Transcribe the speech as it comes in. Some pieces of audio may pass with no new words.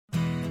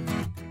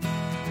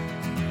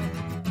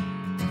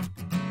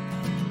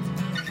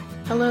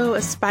Hello,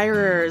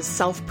 aspirers,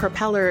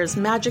 self-propellers,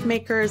 magic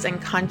makers, and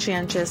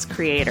conscientious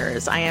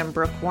creators. I am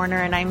Brooke Warner,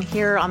 and I'm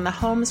here on the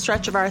home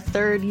stretch of our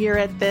third year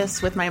at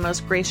this with my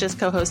most gracious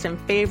co-host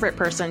and favorite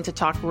person to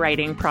talk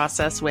writing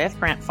process with,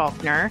 Grant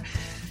Faulkner.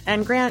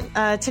 And Grant,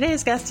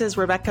 today's guest is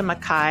Rebecca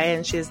Makkai,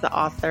 and she's the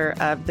author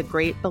of The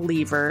Great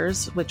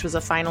Believers, which was a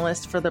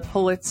finalist for the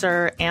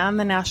Pulitzer and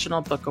the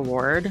National Book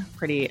Award.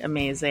 Pretty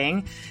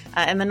amazing.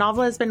 And the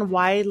novel has been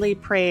widely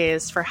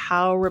praised for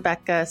how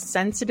Rebecca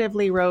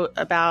sensitively wrote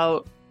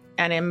about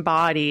and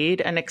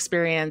embodied an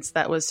experience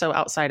that was so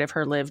outside of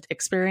her lived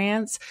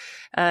experience.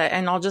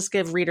 And I'll just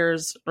give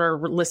readers or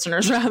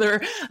listeners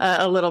rather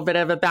a little bit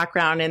of a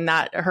background in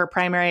that her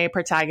primary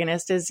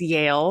protagonist is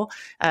Yale,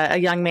 a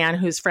young man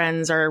whose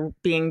friends are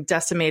being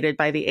decimated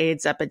by the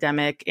AIDS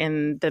epidemic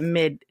in the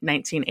mid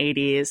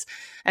 1980s.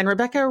 And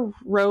Rebecca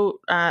wrote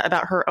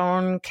about her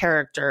own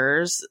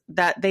characters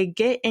that they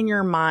get in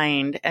your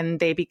mind and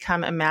they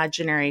become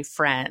imaginary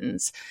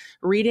friends.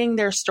 Reading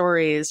their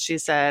stories, she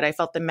said, I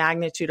felt the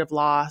magnitude of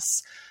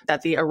loss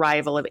that the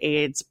arrival of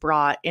AIDS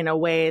brought in a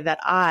way that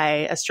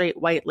I, a straight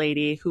white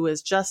lady who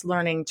was just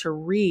learning to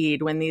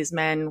read when these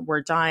men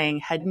were dying,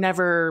 had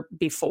never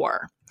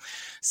before.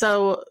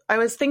 So I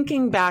was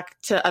thinking back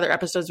to other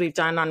episodes we've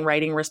done on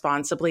writing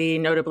responsibly,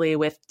 notably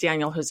with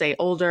Daniel Jose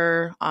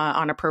Older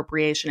on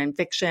appropriation in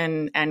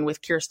fiction and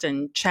with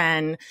Kirsten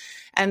Chen.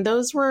 And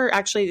those were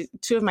actually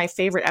two of my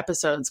favorite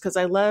episodes because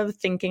I love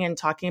thinking and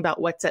talking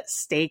about what's at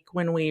stake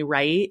when we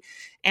write.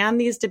 And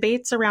these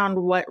debates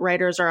around what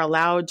writers are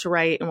allowed to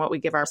write and what we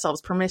give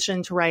ourselves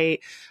permission to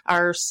write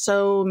are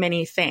so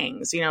many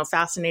things,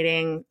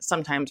 fascinating,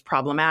 sometimes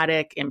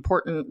problematic,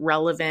 important,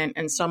 relevant,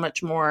 and so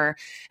much more.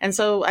 And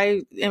so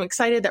I am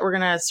excited that we're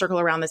going to circle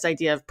around this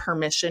idea of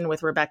permission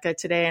with Rebecca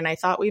today. And I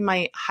thought we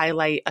might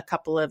highlight a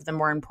couple of the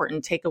more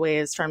important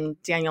takeaways from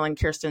Daniel and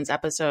Kirsten's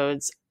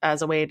episodes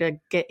as a way to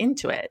get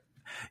into it.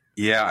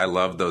 Yeah, I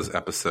love those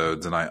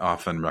episodes, and I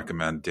often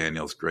recommend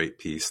Daniel's great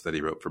piece that he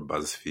wrote for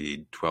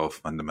BuzzFeed, 12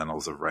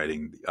 Fundamentals of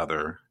Writing the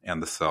Other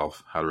and the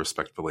Self, How to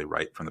Respectfully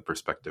Write from the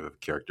Perspective of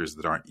Characters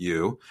That Aren't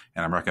You.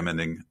 And I'm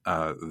recommending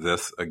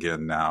this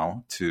again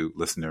now to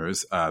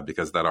listeners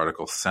because that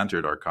article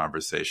centered our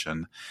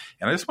conversation.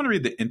 And I just want to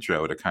read the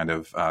intro to kind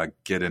of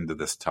get into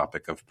this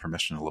topic of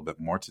permission a little bit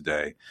more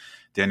today.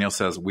 Daniel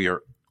says, we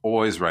are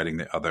always writing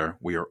the other.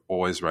 We are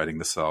always writing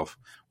the self.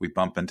 We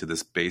bump into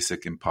this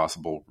basic,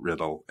 impossible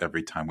riddle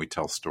every time we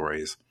tell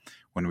stories.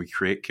 When we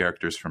create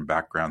characters from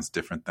backgrounds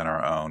different than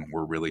our own,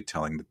 we're really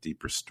telling the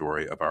deeper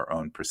story of our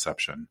own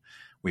perception.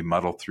 We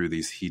muddle through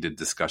these heated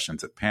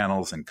discussions at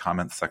panels and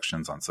comment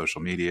sections on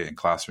social media and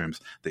classrooms,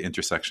 the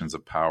intersections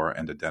of power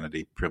and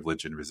identity,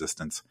 privilege and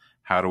resistance.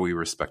 How do we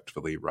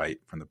respectfully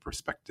write from the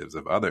perspectives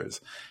of others?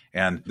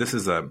 And this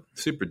is a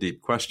super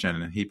deep question,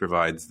 and he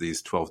provides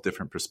these 12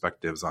 different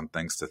perspectives on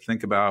things to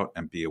think about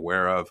and be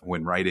aware of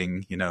when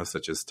writing,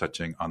 such as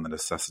touching on the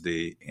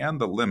necessity and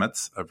the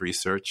limits of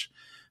research,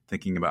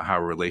 thinking about how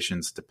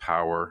relations to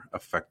power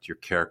affect your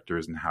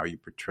characters and how you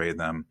portray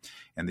them,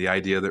 and the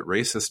idea that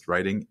racist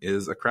writing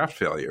is a craft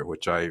failure,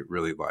 which I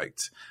really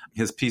liked.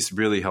 His piece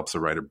really helps a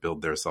writer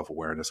build their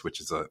self-awareness, which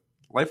is a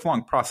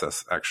lifelong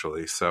process,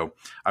 actually. So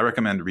I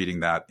recommend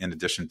reading that in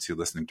addition to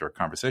listening to our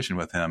conversation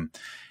with him.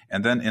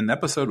 And then in the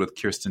episode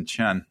with Kirsten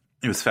Chen,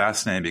 it was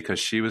fascinating because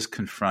she was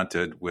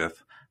confronted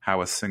with how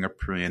a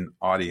Singaporean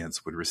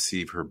audience would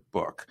receive her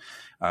book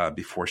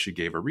before she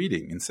gave a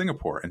reading in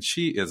Singapore. And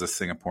she is a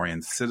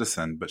Singaporean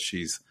citizen, but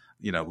she's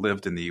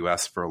lived in the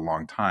U.S. for a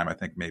long time, I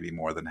think maybe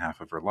more than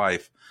half of her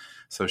life.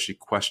 So she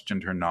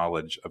questioned her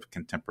knowledge of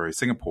contemporary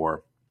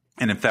Singapore.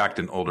 And in fact,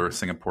 an older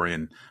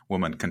Singaporean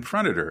woman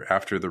confronted her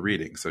after the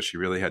reading. So she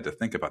really had to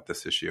think about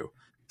this issue.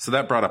 So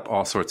that brought up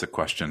all sorts of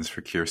questions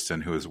for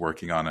Kirsten, who is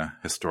working on a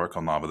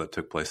historical novel that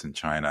took place in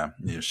China.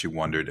 She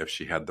wondered if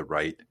she had the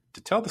right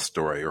to tell the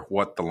story or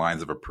what the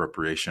lines of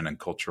appropriation and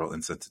cultural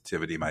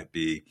insensitivity might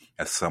be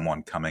as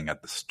someone coming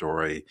at the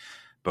story,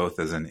 both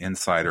as an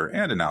insider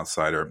and an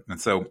outsider. And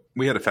so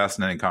we had a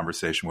fascinating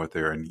conversation with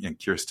her,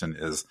 and Kirsten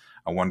is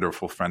a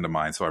wonderful friend of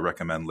mine. So I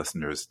recommend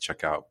listeners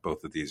check out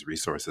both of these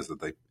resources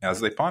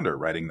as they ponder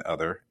writing the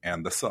other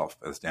and the self,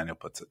 as Daniel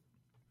puts it.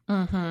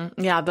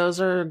 Mm-hmm. Yeah,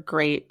 those are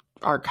great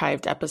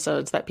archived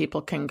episodes that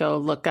people can go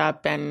look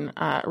up. And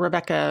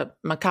Rebecca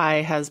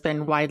Makkai has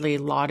been widely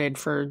lauded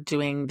for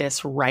doing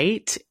this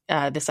right,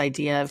 this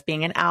idea of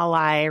being an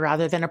ally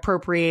rather than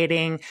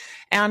appropriating,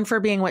 and for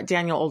being what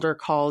Daniel Older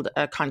called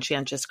a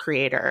conscientious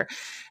creator.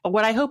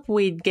 What I hope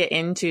we get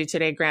into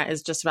today, Grant,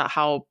 is just about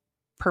how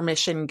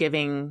permission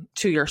giving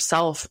to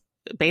yourself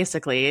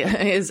basically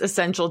is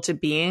essential to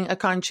being a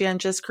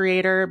conscientious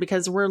creator,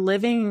 because we're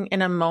living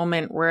in a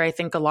moment where I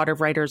think a lot of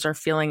writers are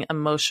feeling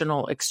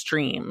emotional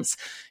extremes.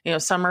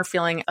 Some are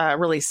feeling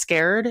really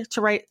scared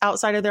to write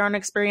outside of their own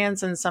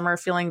experience, and some are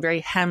feeling very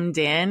hemmed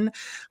in,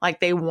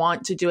 like they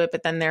want to do it,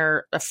 but then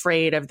they're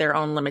afraid of their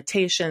own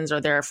limitations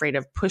or they're afraid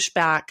of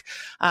pushback.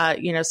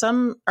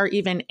 Some are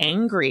even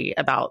angry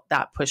about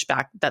that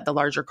pushback that the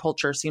larger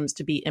culture seems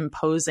to be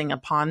imposing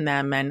upon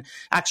them. And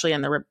actually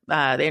in the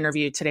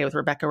interview today with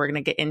Rebecca, we're going to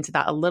to get into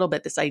that a little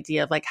bit, this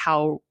idea of like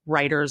how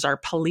writers are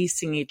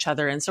policing each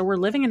other. And so we're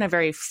living in a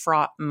very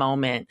fraught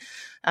moment.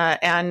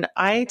 And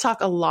I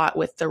talk a lot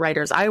with the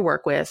writers I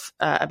work with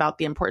about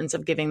the importance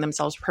of giving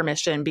themselves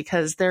permission,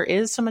 because there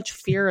is so much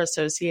fear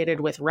associated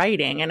with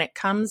writing, and it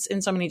comes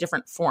in so many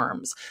different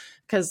forms.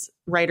 Because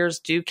writers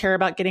do care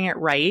about getting it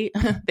right.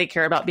 They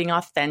care about being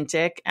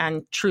authentic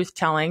and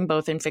truth-telling,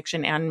 both in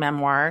fiction and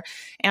memoir.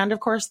 And of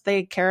course,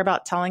 they care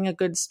about telling a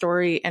good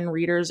story and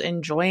readers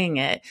enjoying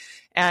it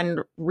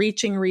and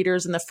reaching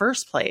readers in the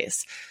first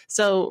place.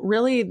 So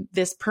really,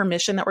 this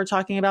permission that we're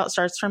talking about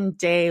starts from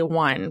day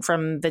one,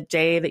 from the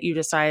day that you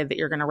decide that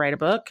you're going to write a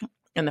book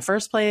in the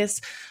first place.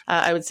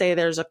 I would say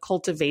there's a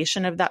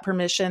cultivation of that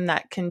permission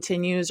that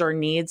continues or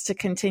needs to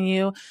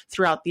continue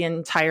throughout the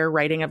entire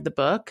writing of the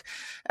book.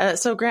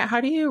 So Grant,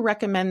 how do you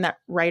recommend that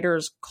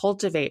writers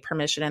cultivate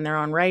permission in their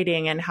own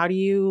writing? And how do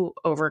you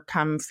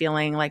overcome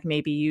feeling like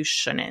maybe you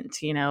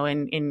shouldn't,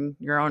 in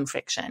your own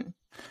fiction?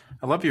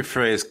 I love your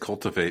phrase,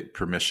 cultivate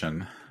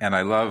permission. And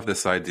I love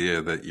this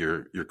idea that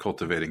you're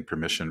cultivating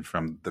permission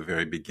from the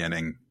very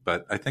beginning.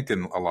 But I think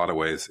in a lot of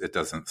ways, it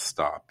doesn't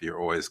stop. You're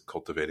always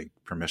cultivating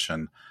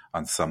permission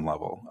on some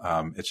level.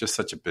 It's just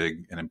such a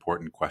big and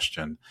important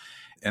question.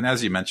 And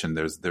as you mentioned,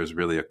 there's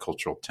really a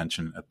cultural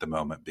tension at the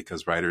moment,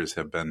 because writers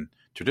have been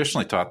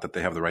traditionally taught that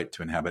they have the right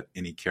to inhabit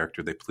any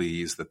character they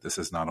please, that this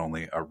is not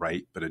only a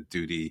right, but a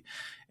duty,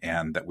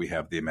 and that we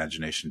have the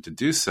imagination to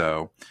do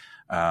so.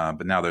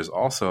 But now there's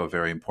also a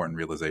very important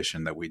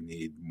realization that we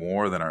need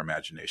more than our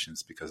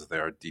imaginations, because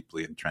there are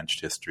deeply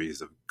entrenched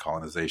histories of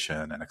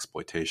colonization and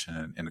exploitation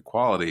and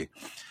inequality.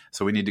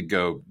 So we need to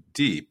go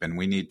deep, and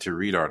we need to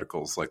read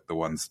articles like the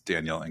ones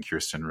Daniel and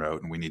Kirsten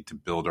wrote, and we need to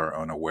build our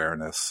own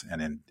awareness.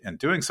 And in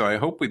doing so, I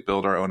hope we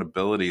build our own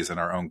abilities and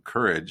our own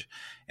courage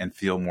and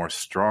feel more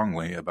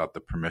strongly about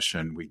the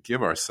permission we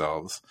give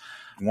ourselves.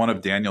 One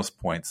of Daniel's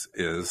points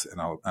is,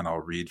 and I'll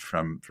read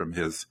from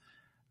his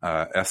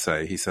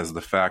essay. He says,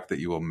 the fact that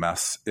you will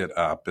mess it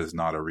up is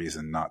not a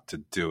reason not to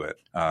do it.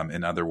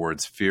 In other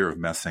words, fear of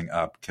messing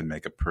up can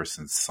make a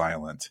person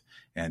silent.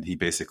 And he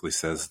basically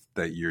says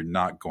that you're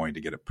not going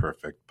to get it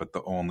perfect, but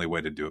the only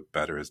way to do it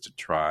better is to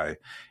try.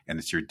 And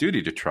it's your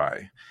duty to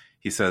try.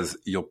 He says,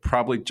 you'll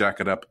probably jack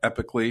it up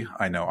epically.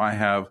 I know I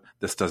have.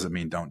 This doesn't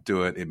mean don't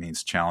do it. It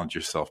means challenge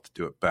yourself to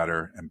do it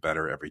better and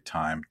better every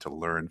time, to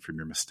learn from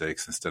your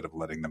mistakes instead of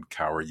letting them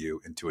cower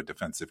you into a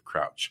defensive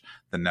crouch.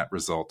 The net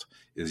result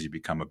is you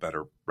become a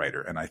better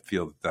writer. And I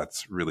feel that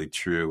that's really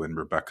true. And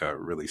Rebecca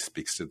really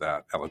speaks to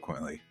that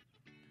eloquently.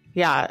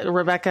 Yeah,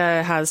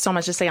 Rebecca has so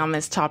much to say on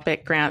this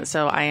topic, Grant.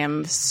 So I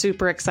am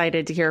super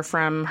excited to hear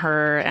from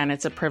her. And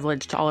it's a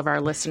privilege to all of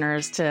our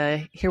listeners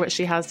to hear what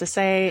she has to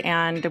say.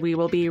 And we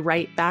will be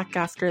right back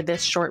after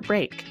this short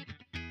break.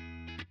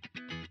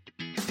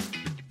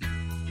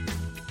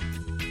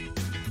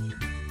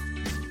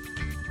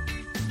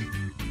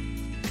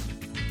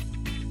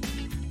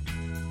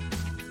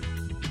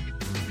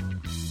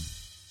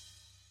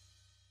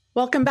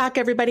 Welcome back,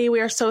 everybody.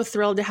 We are so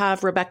thrilled to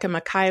have Rebecca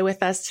Makkai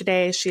with us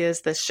today. She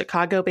is the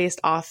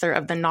Chicago-based author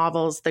of the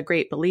novels The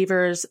Great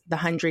Believers, The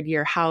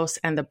 100-Year House,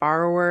 and The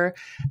Borrower,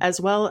 as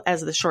well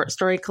as the short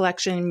story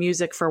collection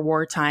Music for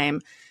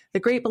Wartime. The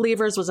Great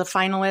Believers was a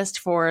finalist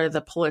for the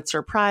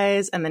Pulitzer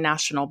Prize and the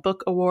National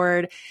Book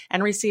Award,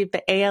 and received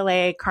the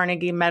ALA,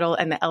 Carnegie Medal,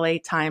 and the LA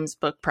Times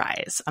Book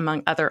Prize,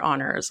 among other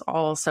honors.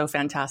 All so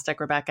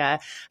fantastic, Rebecca.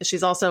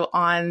 She's also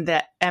on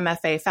the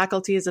MFA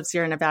faculties of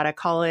Sierra Nevada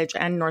College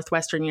and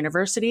Northwestern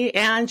University,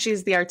 and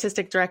she's the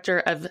artistic director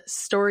of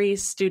Story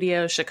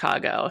Studio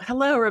Chicago.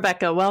 Hello,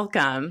 Rebecca.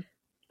 Welcome.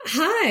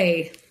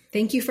 Hi.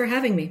 Thank you for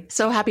having me.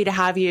 So happy to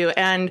have you.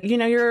 And,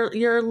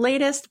 your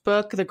latest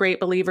book, The Great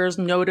Believers,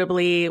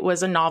 notably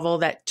was a novel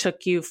that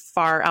took you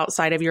far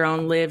outside of your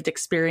own lived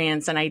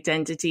experience and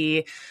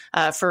identity.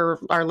 For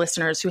our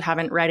listeners who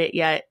haven't read it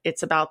yet,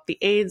 it's about the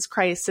AIDS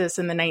crisis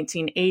in the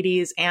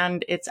 1980s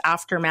and its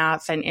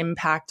aftermath and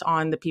impact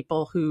on the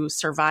people who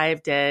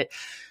survived it.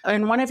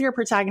 And one of your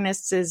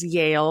protagonists is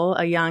Yale,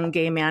 a young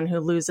gay man who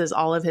loses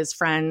all of his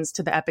friends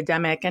to the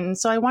epidemic. And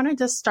so I wanted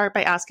to start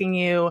by asking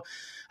you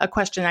a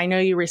question I know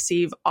you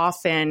receive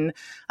often,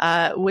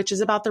 which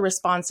is about the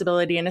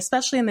responsibility, and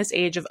especially in this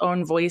age of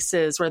own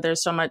voices where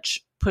there's so much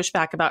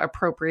pushback about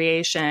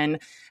appropriation.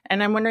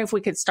 And I'm wondering if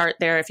we could start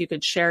there, if you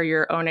could share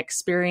your own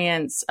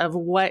experience of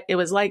what it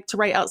was like to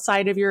write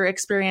outside of your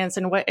experience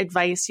and what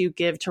advice you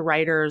give to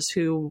writers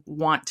who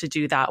want to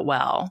do that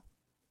well.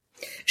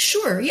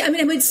 Sure. Yeah.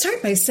 I would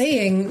start by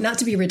saying, not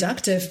to be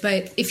reductive,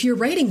 but if you're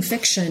writing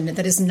fiction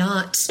that is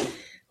not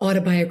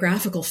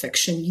autobiographical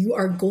fiction, you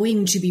are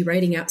going to be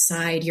writing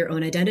outside your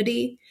own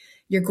identity.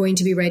 You're going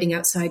to be writing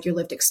outside your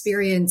lived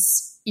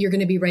experience. You're going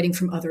to be writing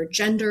from other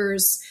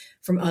genders,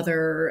 from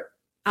other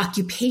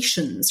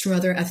occupations, from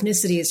other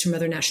ethnicities, from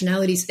other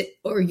nationalities,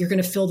 or you're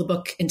going to fill the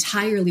book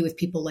entirely with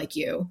people like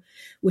you,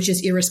 which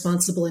is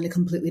irresponsible in a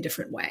completely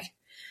different way.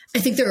 I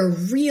think there are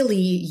really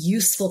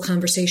useful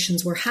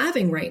conversations we're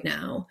having right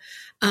now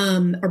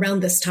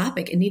around this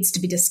topic. It needs to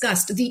be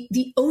discussed.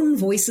 The own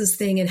voices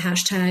thing and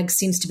hashtag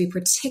seems to be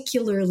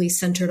particularly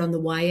centered on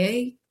the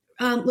YA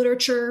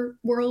literature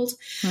world.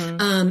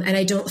 And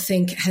I don't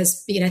think I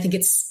think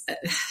it's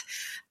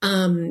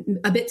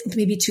a bit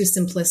maybe too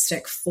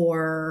simplistic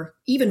for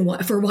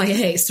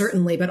YA,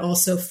 certainly, but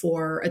also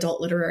for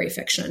adult literary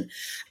fiction.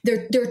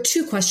 There are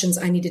two questions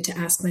I needed to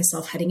ask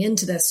myself heading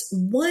into this.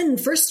 One,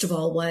 first of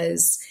all,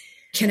 was,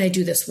 can I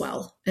do this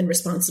well and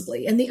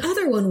responsibly? And the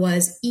other one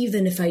was,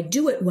 even if I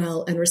do it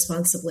well and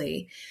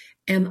responsibly,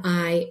 am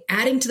I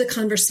adding to the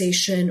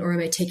conversation, or am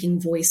I taking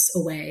voice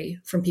away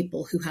from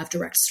people who have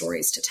direct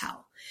stories to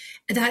tell?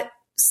 And that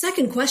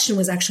second question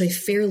was actually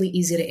fairly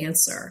easy to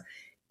answer,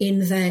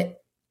 in that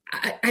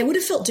I would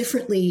have felt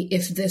differently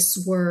if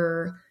this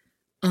were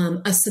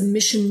a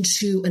submission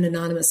to an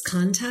anonymous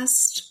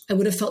contest. I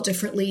would have felt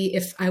differently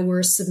if I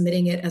were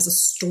submitting it as a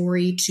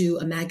story to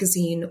a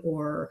magazine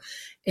or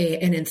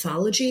an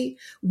anthology,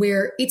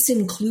 where its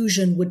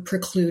inclusion would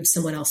preclude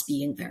someone else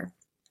being there.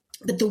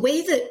 But the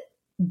way that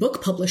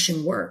book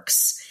publishing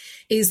works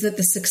is that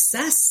the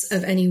success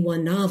of any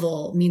one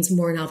novel means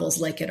more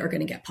novels like it are going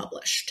to get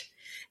published.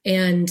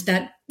 And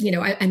that,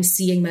 I'm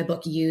seeing my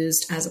book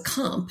used as a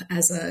comp,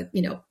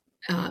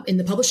 in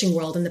the publishing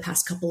world in the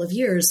past couple of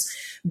years,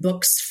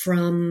 books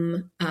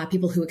from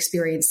people who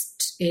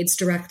experienced AIDS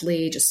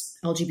directly, just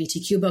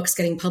LGBTQ books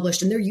getting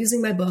published, and they're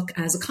using my book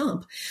as a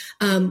comp,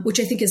 which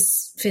I think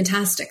is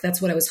fantastic.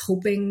 That's what I was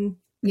hoping,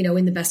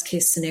 in the best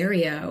case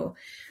scenario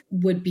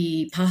would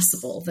be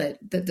possible, that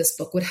this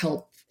book would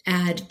help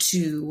add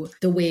to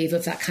the wave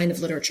of that kind of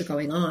literature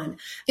going on.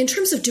 In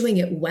terms of doing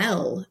it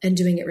well and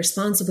doing it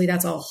responsibly,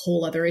 that's a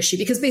whole other issue,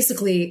 because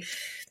basically,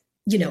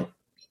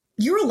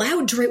 you're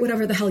allowed to write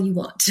whatever the hell you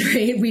want,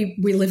 right?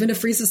 We live in a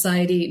free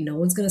society. No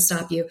one's going to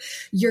stop you.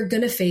 You're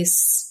going to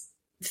face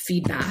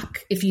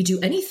feedback if you do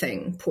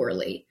anything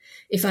poorly.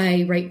 If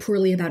I write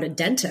poorly about a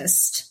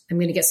dentist, I'm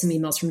going to get some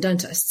emails from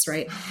dentists,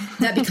 right?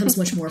 That becomes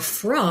much more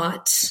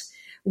fraught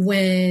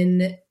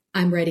when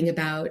I'm writing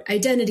about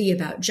identity,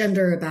 about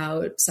gender,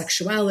 about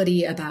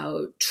sexuality,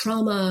 about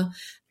trauma.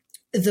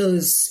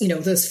 Those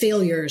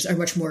failures are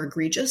much more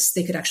egregious.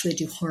 They could actually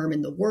do harm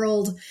in the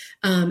world.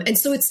 And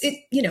so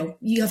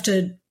you have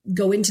to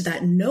go into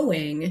that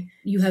knowing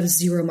you have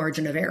zero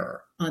margin of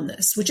error on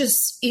this, which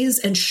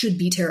is and should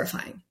be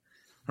terrifying.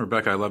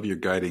 Rebecca, I love your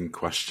guiding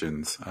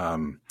questions.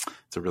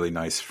 It's a really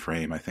nice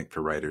frame, I think,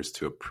 for writers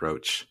to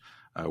approach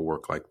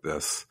work like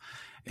this.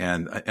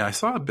 And I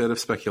saw a bit of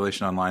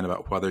speculation online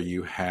about whether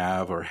you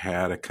have or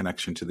had a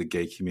connection to the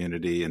gay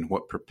community and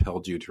what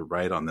propelled you to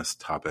write on this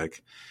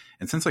topic.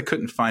 And since I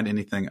couldn't find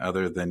anything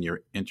other than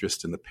your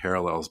interest in the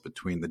parallels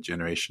between the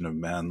generation of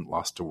men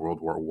lost to World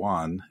War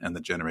I and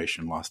the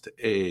generation lost to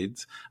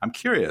AIDS, I'm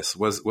curious,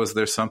 was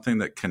there something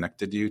that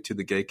connected you to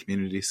the gay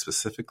community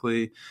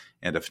specifically?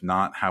 And if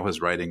not, how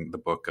has writing the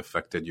book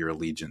affected your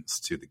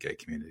allegiance to the gay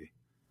community?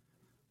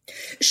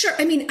 Sure.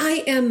 I mean,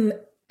 I am,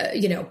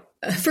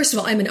 first of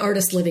all, I'm an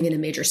artist living in a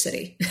major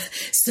city.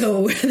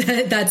 So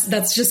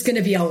that's just going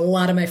to be a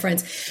lot of my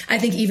friends. I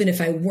think even if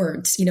I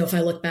weren't, if I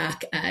look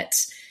back at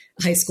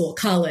high school,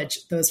 college,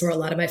 those were a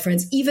lot of my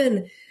friends.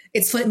 Even,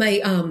 it's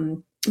funny,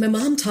 my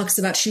mom talks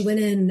about, she went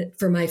in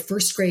for my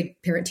first grade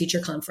parent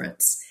teacher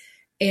conference.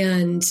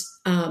 And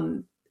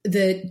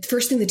the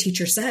first thing the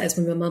teacher says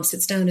when my mom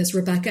sits down is,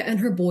 Rebecca and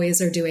her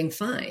boys are doing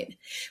fine,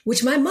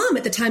 which my mom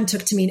at the time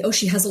took to mean, oh,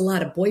 she has a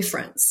lot of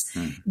boyfriends.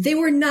 They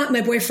were not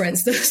my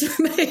boyfriends.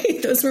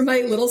 Those were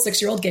my little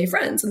 6-year-old gay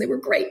friends, and they were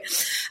great.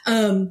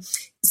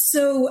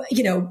 So,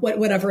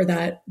 whatever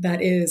that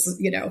is,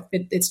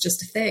 it's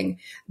just a thing.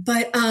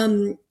 But,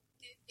 I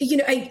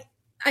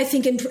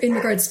think in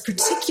regards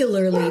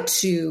particularly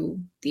to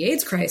the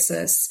AIDS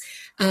crisis,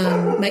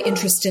 my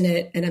interest in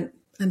it, and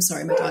I'm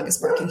sorry, my dog is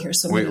barking here.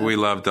 So we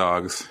love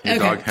dogs. Your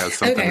dog has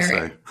something to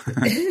say.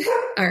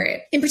 All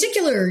right. In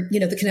particular,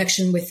 the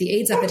connection with the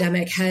AIDS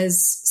epidemic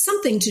has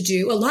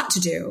a lot to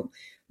do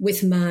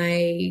with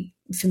my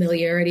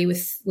familiarity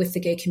with the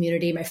gay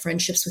community, my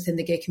friendships within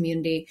the gay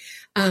community,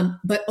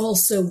 but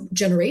also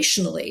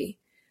generationally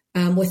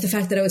with the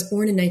fact that I was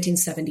born in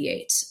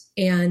 1978.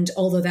 And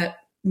although that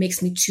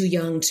makes me too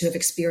young to have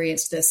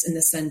experienced this in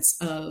the sense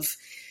of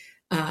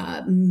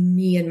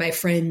me and my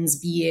friends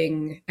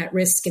being at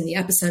risk in the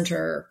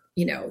epicenter,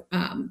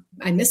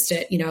 I missed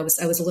it. I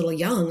was a little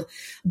young,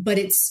 but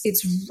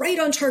it's right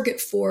on target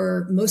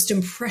for most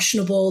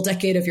impressionable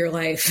decade of your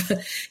life.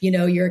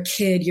 You're a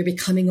kid, you're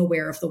becoming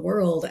aware of the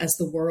world as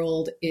the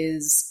world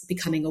is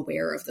becoming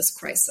aware of this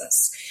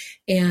crisis.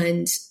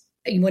 And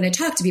when I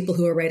talk to people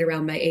who are right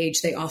around my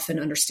age, they often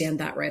understand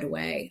that right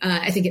away.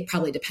 I think it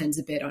probably depends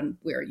a bit on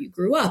where you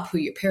grew up, who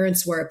your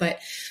parents were, but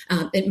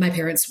my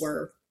parents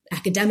were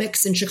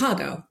academics in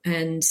Chicago.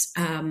 And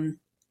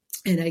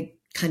I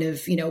kind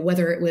of,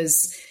 whether it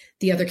was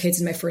the other kids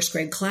in my first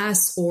grade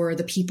class or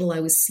the people I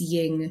was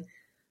seeing,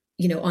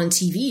 on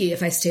TV,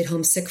 if I stayed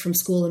home sick from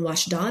school and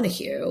watched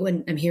Donahue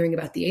and I'm hearing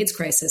about the AIDS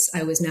crisis,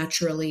 I was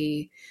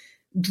naturally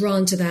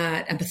drawn to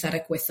that,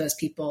 empathetic with those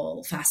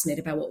people,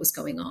 fascinated by what was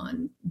going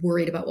on,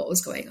 worried about what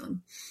was going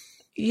on.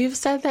 You've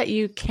said that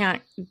you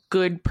can't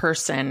good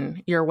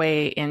person your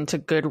way into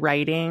good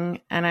writing.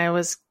 And I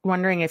was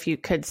wondering if you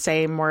could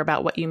say more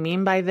about what you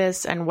mean by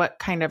this and what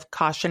kind of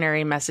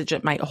cautionary message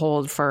it might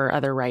hold for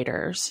other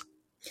writers.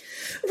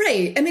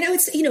 Right. I mean, I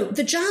would say,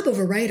 the job of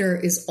a writer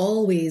is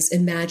always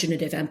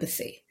imaginative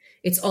empathy.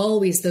 It's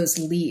always those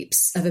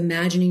leaps of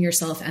imagining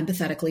yourself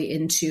empathetically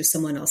into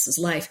someone else's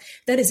life.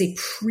 That is a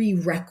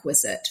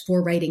prerequisite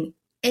for writing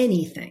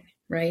anything,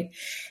 right?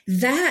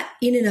 That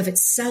in and of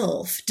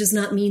itself does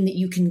not mean that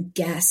you can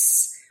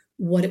guess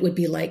what it would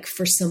be like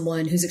for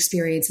someone whose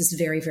experience is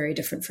very, very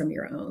different from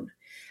your own.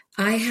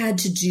 I had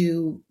to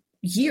do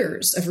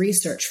years of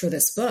research for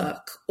this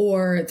book,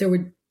 or there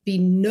would be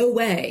no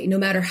way, no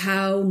matter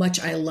how much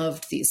I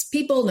loved these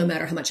people, no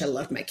matter how much I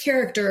loved my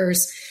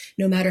characters,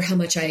 no matter how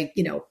much I,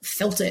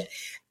 felt it,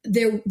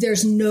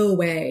 there's no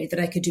way that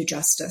I could do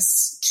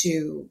justice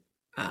to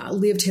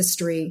lived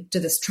history, to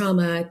this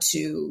trauma,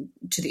 to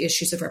the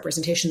issues of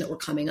representation that were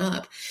coming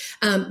up.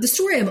 The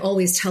story I'm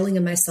always telling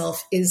of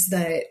myself is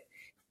that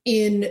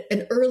in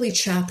an early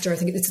chapter, I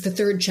think it's the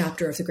third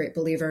chapter of The Great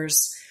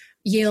Believers,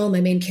 Yale, my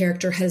main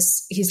character,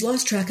 he's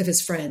lost track of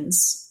his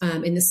friends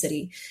in the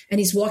city, and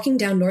he's walking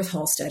down North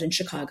Halsted in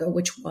Chicago,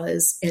 which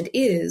was and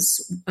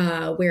is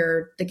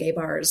where the gay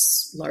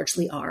bars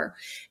largely are.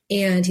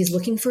 And he's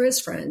looking for his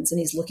friends, and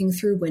he's looking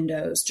through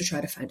windows to try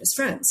to find his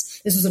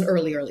friends. This was an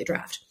early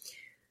draft.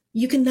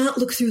 You cannot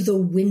look through the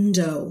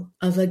window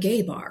of a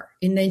gay bar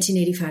in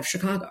 1985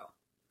 Chicago.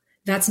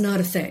 That's not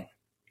a thing.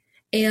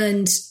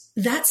 And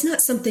that's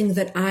not something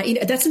that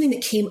that's something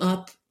that came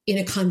up in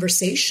a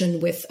conversation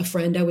with a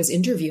friend I was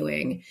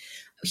interviewing.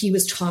 He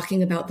was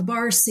talking about the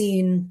bar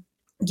scene,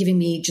 giving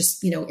me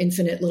just,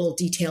 infinite little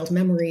detailed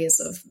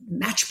memories of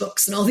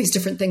matchbooks and all these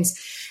different things.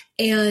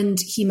 And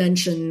he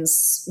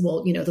mentions,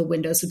 the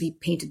windows would be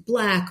painted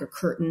black or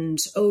curtained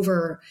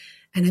over.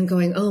 And I'm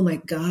going, oh my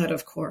God,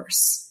 of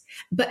course.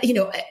 But,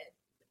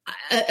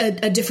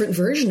 a different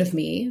version of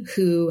me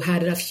who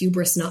had enough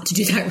hubris not to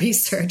do that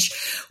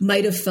research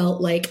might have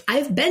felt like,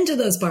 I've been to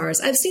those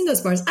bars. I've seen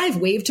those bars. I've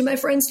waved to my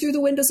friends through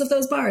the windows of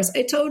those bars.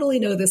 I totally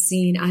know this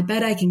scene. I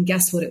bet I can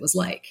guess what it was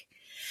like.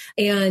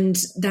 And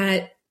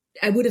that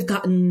I would have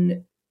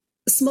gotten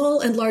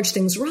small and large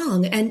things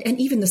wrong. And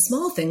even the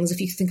small things, if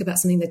you think about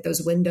something like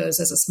those windows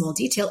as a small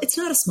detail, it's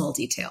not a small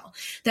detail.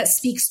 That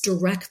speaks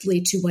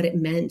directly to what it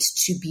meant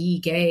to be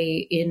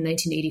gay in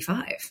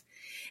 1985.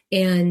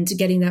 And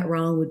getting that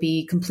wrong would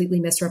be completely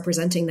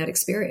misrepresenting that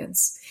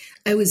experience.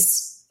 I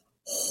was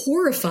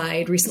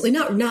horrified recently,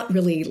 not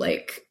really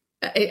like,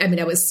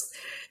 I was,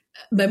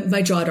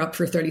 my jaw dropped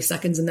for 30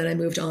 seconds and then I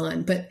moved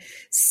on, but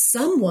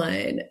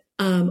someone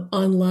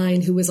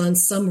online who was on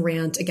some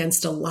rant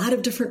against a lot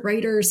of different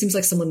writers, seems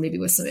like someone maybe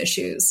with some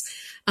issues,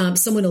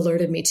 someone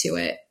alerted me to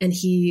it. And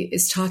he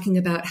is talking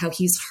about how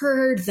he's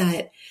heard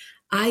that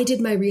I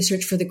did my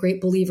research for The Great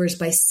Believers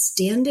by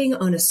standing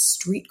on a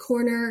street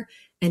corner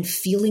and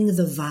feeling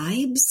the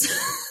vibes.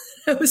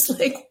 I was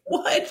like,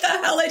 what the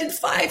hell? I did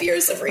 5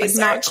 years of research.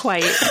 Not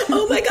quite.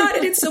 Oh my God. I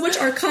did so much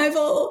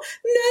archival.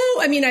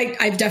 No, I mean,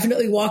 I've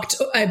definitely walked,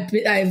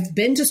 I've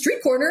been to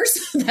street corners.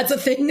 That's a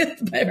thing,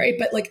 right?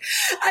 But like,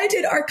 I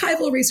did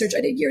archival research.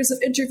 I did years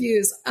of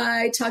interviews.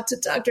 I talked to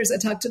doctors. I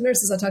talked to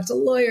nurses. I talked to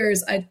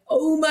lawyers.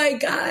 Oh my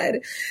God.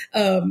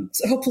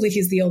 So hopefully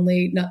he's the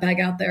only nutbag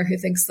out there who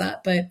thinks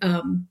that, but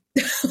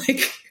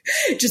like,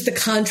 just the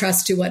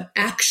contrast to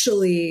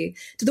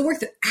the work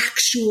that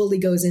actually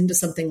goes into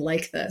something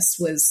like this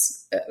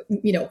was,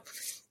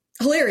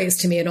 hilarious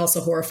to me and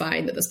also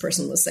horrifying that this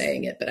person was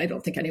saying it, but I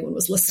don't think anyone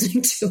was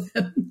listening to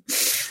him.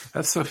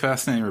 That's so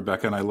fascinating,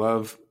 Rebecca. And I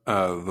love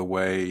the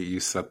way you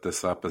set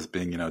this up as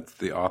being, it's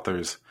the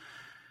authors,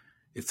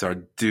 it's our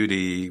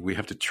duty. We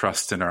have to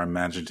trust in our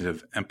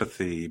imaginative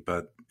empathy,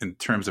 but in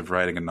terms of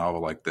writing a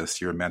novel like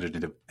this, your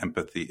imaginative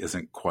empathy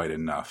isn't quite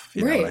enough.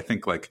 Right. I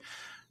think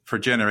for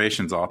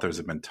generations, authors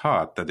have been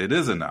taught that it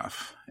is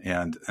enough.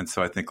 And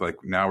so I think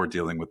now we're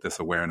dealing with this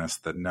awareness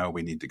that no,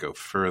 we need to go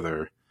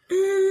further.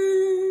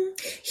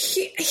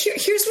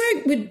 Here's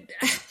where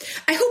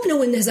I hope no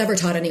one has ever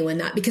taught anyone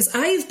that, because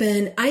I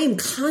am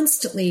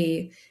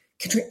constantly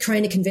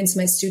trying to convince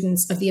my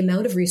students of the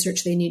amount of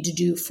research they need to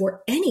do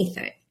for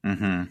anything.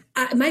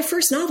 Mm-hmm. My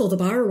first novel, The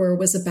Borrower,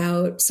 was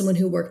about someone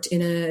who worked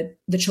in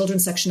the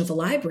children's section of a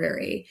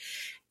library.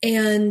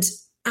 And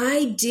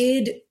I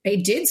did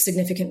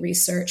significant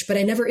research, but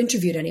I never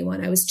interviewed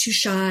anyone. I was too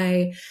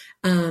shy,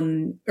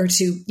 or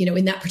too,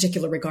 in that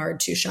particular regard,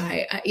 too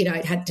shy.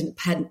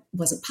 I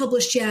wasn't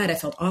published yet. I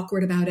felt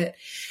awkward about it.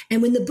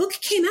 And when the book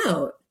came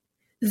out,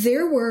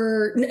 there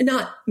were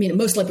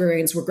most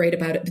librarians were great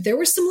about it, but there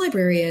were some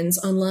librarians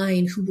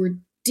online who were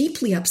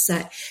deeply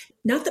upset.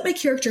 Not that my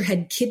character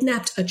had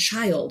kidnapped a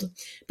child,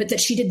 but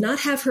that she did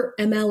not have her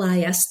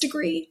MLIS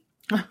degree,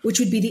 which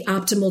would be the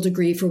optimal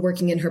degree for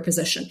working in her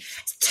position.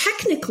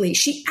 Technically,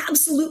 she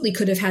absolutely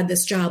could have had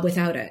this job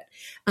without it.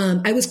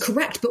 I was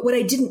correct, but what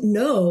I didn't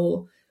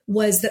know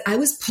was that I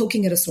was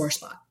poking at a sore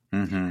spot.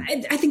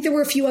 Mm-hmm. I think there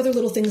were a few other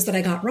little things that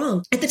I got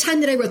wrong. At the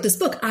time that I wrote this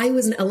book, I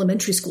was an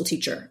elementary school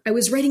teacher. I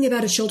was writing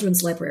about a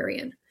children's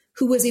librarian.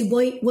 who was a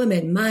white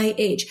woman my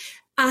age,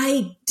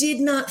 I did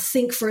not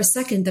think for a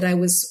second that I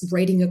was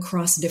writing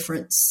across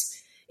difference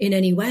in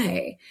any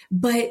way.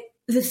 But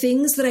the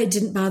things that I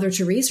didn't bother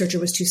to research or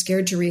was too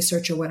scared to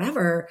research or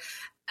whatever,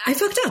 I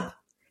fucked up.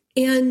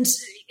 And,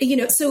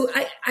 so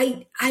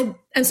I'm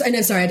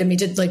sorry, I didn't mean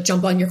to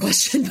jump on your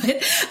question,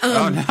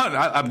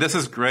 but. This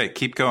is great.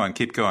 Keep going.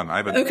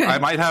 I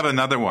might have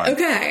another one.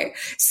 Okay.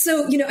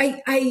 So,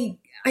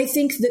 I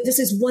think that this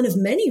is one of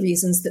many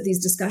reasons that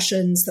these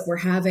discussions that we're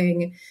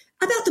having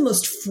about the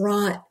most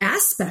fraught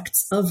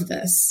aspects of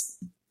this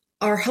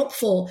are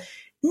helpful,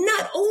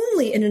 not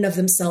only in and of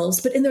themselves,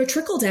 but in their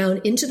trickle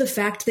down into the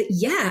fact that,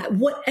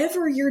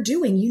 whatever you're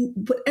doing,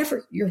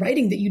 whatever you're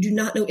writing that you do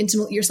not know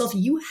intimately yourself,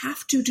 you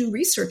have to do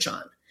research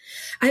on.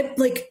 My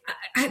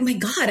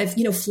God, I've,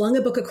 flung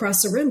a book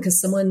across the room because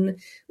someone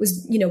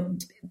was,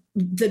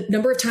 the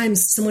number of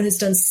times someone has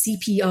done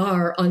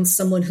CPR on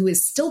someone who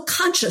is still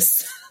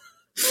conscious.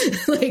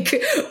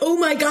 Oh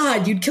my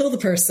God, you'd kill the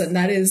person.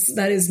 That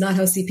is not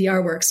how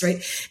CPR works, right?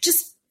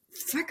 Just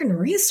fucking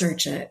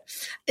research it.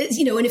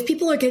 And if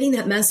people are getting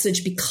that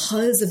message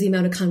because of the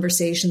amount of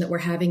conversation that we're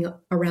having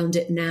around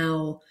it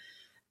now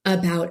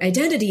about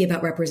identity,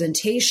 about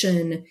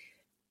representation,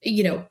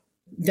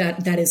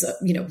 that is,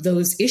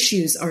 those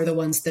issues are the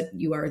ones that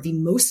you are the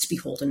most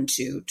beholden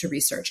to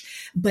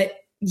research. But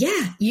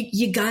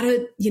you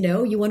gotta,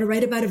 you want to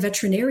write about a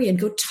veterinarian,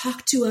 go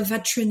talk to a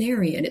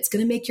veterinarian. It's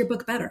going to make your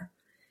book better.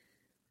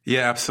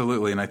 Yeah,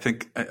 absolutely. And I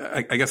think,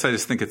 I guess I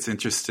just think it's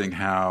interesting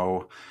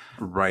how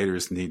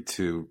writers need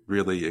to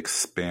really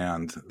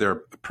expand their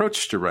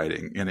approach to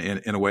writing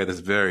in a way that's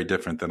very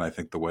different than I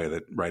think the way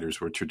that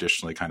writers were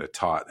traditionally kind of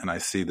taught. And I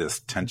see this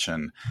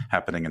tension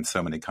happening in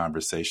so many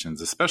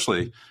conversations,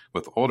 especially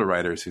with older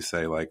writers who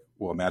say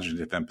well,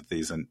 imaginative empathy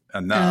is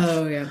enough.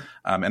 Oh, yeah.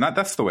 And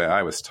that's the way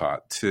I was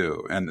taught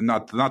too. And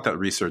not that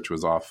research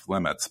was off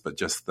limits, but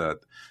just that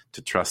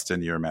to trust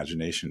in your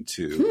imagination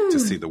to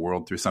see the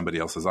world through somebody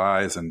else's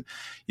eyes. And,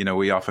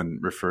 we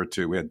often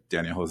we had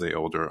Daniel Jose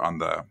Older on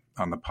the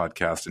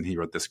podcast, and he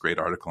wrote this great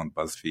article in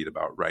BuzzFeed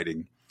about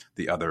writing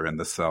the other and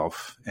the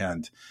self.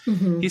 And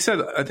he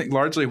said, I think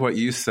largely what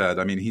you said,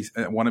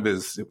 one of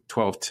his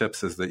 12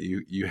 tips is that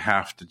you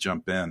have to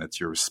jump in.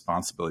 It's your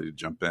responsibility to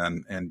jump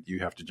in, and you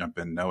have to jump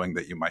in knowing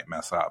that you might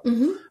mess up,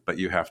 but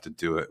you have to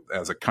do it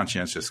as a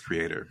conscientious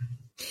creator.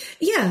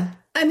 Yeah.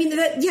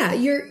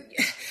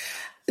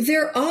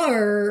 There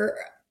are,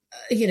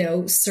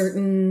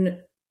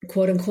 certain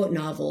quote unquote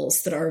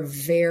novels that are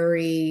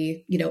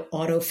very,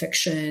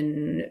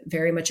 autofiction,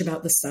 very much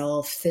about the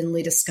self,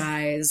 thinly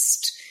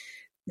disguised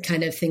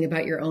kind of thing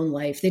about your own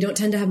life. They don't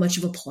tend to have much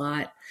of a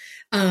plot.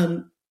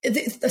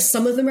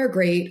 Some of them are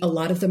great. A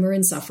lot of them are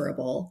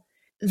insufferable.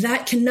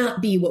 That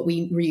cannot be what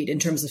we read in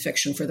terms of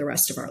fiction for the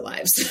rest of our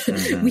lives.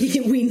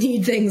 Mm-hmm. We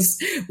need things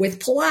with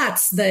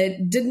plots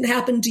that didn't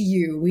happen to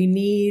you. We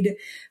need,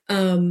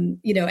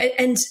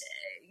 and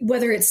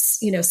whether it's,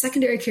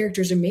 secondary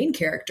characters or main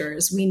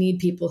characters, we need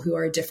people who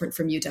are different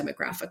from you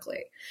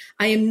demographically.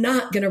 I am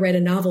not going to write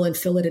a novel and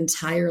fill it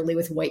entirely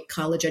with white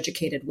college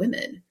educated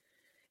women.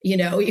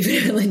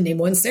 Even name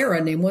one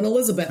Sarah, name one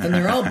Elizabeth, and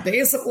they're all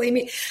basically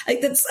me.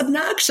 That's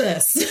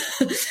obnoxious.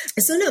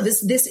 So no,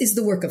 this is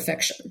the work of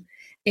fiction.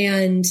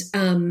 And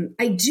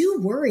I do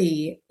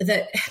worry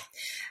that,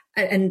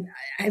 and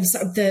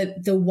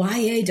the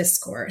YA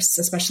discourse,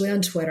 especially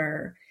on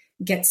Twitter,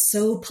 gets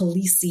so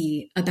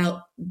policey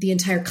about the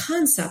entire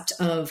concept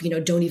of,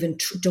 don't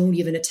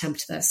even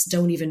attempt this,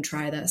 don't even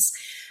try this.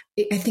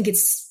 I think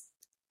it's,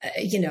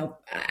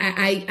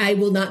 I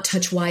will not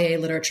touch YA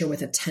literature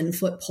with a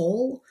 10-foot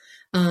pole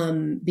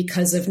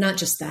because of not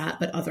just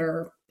that, but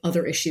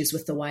other issues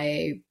with the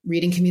YA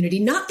reading community,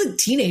 not the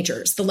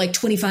teenagers, the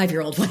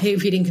 25-year-old YA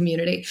reading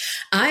community.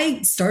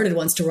 I started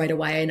once to write a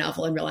YA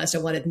novel and realized I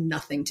wanted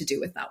nothing to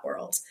do with that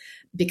world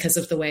because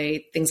of the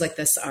way things like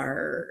this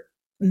are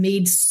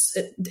made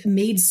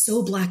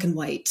so black and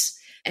white,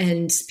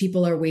 and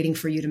people are waiting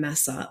for you to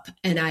mess up.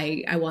 And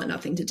I want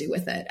nothing to do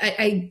with it.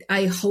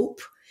 I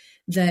hope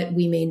that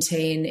we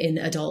maintain in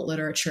adult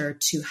literature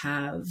to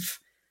have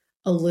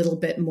a little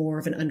bit more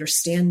of an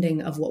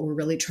understanding of what we're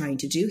really trying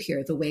to do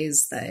here, the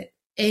ways that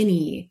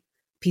any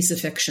piece of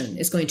fiction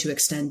is going to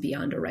extend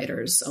beyond a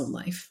writer's own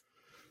life.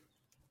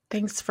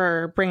 Thanks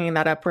for bringing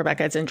that up,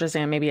 Rebecca. It's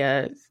interesting, maybe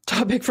a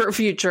topic for a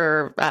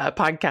future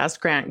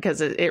podcast, Grant,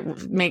 because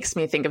it makes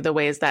me think of the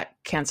ways that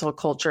cancel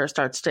culture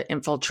starts to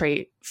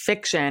infiltrate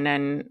fiction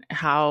and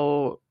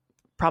how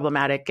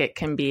problematic it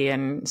can be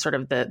and sort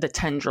of the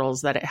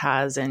tendrils that it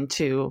has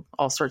into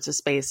all sorts of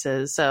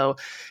spaces. So,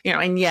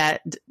 and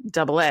yet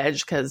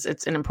double-edged because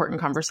it's an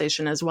important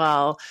conversation as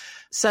well.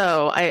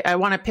 So I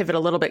want to pivot a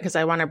little bit because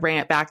I want to bring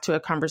it back to a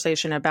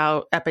conversation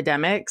about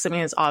epidemics.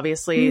 It's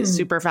obviously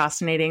super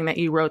fascinating that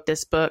you wrote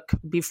this book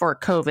before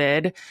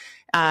COVID,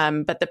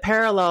 but the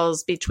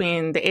parallels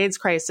between the AIDS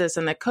crisis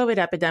and the COVID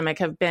epidemic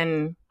have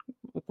been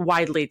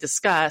widely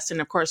discussed.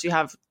 And of course, you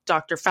have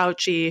Dr.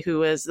 Fauci,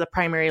 who is the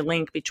primary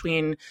link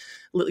between,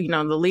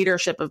 the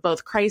leadership of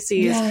both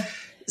crises. Yeah.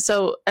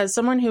 So as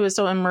someone who was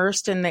so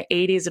immersed in the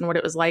 80s and what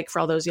it was like for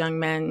all those young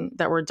men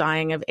that were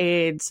dying of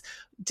AIDS,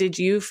 did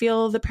you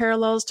feel the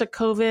parallels to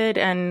COVID?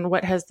 And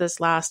what has this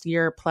last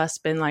year plus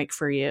been like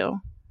for you?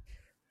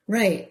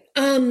 Right.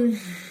 I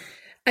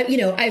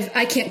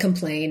can't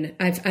complain.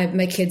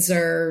 My kids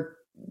are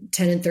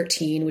 10 and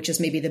 13, which is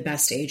maybe the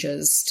best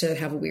ages to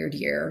have a weird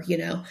year.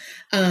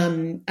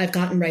 I've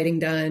gotten writing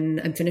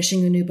done. I'm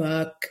finishing a new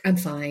book. I'm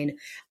fine.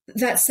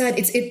 That said,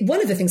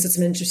 one of the things that's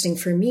been interesting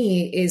for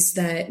me is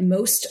that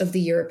most of the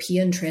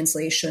European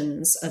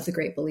translations of The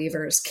Great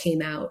Believers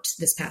came out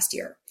this past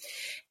year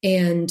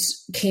and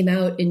came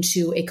out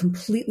into a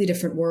completely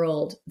different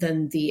world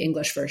than the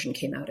English version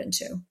came out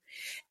into.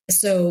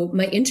 So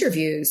my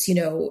interviews,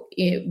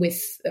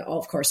 with,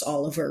 of course,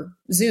 all over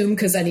Zoom,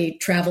 because any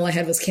travel I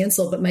had was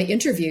canceled, but my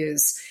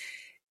interviews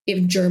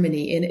in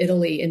Germany, in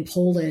Italy, in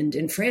Poland,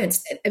 in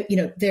France,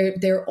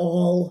 they're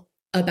all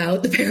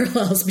about the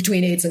parallels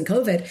between AIDS and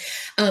COVID.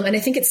 And I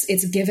think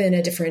it's given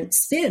a different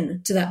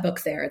spin to that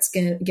book there. It's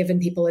given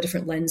people a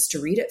different lens to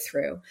read it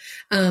through.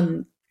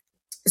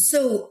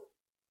 So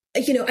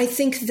I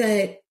think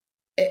that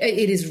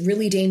it is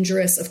really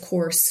dangerous, of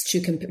course,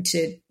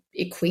 to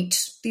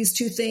equate these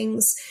two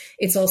things.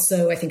 It's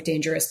also, I think,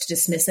 dangerous to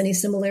dismiss any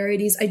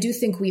similarities. I do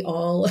think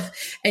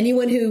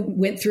anyone who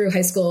went through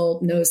high school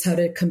knows how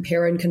to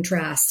compare and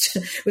contrast.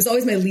 It was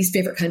always my least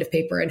favorite kind of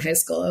paper in high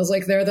school. I was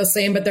like, they're the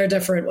same, but they're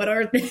different. What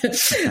are,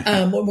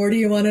 what more do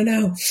you want to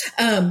know?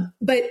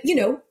 But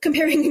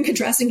comparing and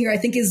contrasting here, I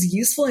think is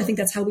useful. I think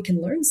that's how we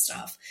can learn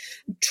stuff.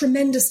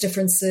 Tremendous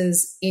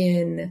differences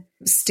in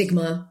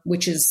stigma,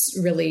 which is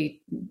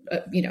really,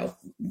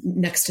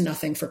 next to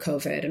nothing for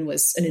COVID and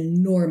was an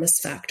enormous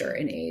factor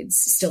in AIDS,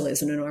 still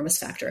is an enormous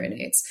factor in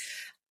AIDS.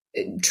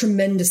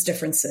 Tremendous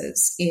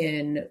differences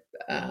in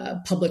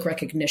public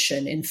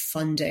recognition, in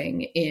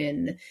funding,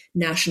 in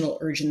national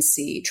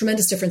urgency,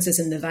 tremendous differences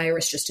in the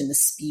virus, just in the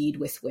speed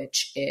with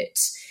which it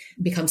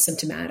becomes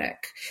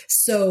symptomatic.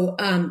 So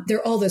there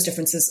are all those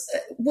differences.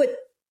 What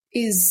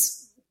is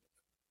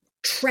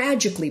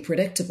tragically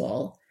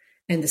predictable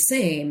and the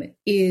same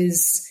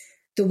is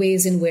the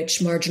ways in which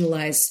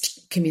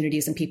marginalized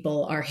communities and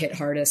people are hit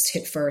hardest,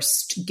 hit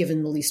first,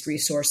 given the least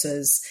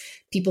resources.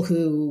 People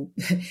who,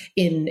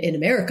 in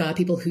America,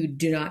 people who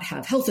do not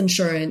have health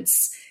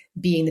insurance,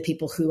 being the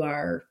people who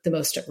are the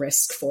most at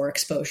risk for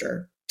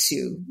exposure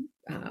to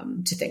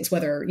things,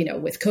 whether,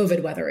 with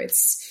COVID, whether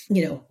it's,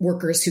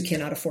 workers who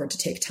cannot afford to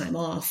take time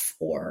off,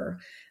 or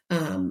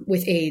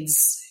with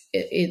AIDS,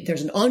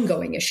 there's an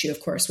ongoing issue, of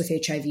course, with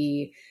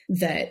HIV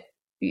that,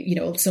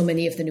 so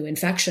many of the new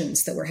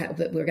infections that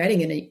we're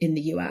getting in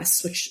the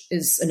US, which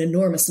is an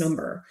enormous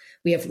number.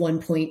 We have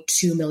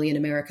 1.2 million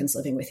Americans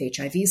living with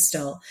HIV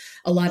still.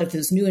 A lot of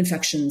those new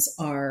infections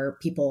are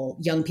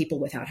young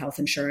people without health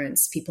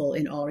insurance, people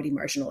in already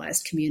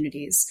marginalized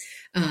communities,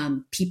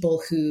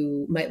 people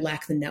who might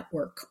lack the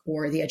network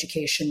or the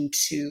education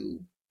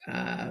to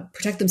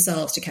protect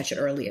themselves, to catch it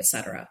early, et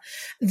cetera.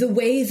 The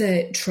way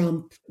that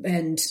Trump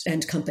and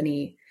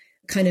company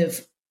kind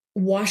of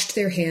washed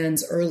their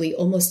hands early,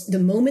 almost the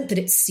moment that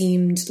it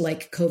seemed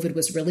like COVID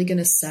was really going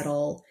to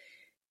settle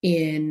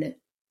in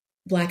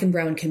Black and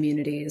brown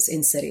communities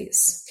in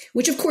cities,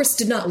 which of course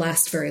did not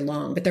last very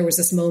long. But there was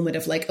this moment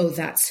of like, oh,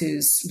 that's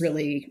who's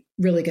really,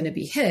 really going to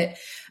be hit.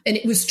 And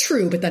it was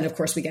true. But then of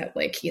course we get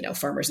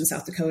farmers in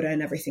South Dakota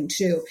and everything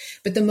too.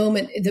 But the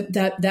moment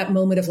that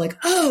moment of like,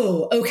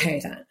 oh, okay,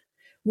 then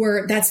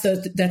that's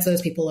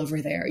those people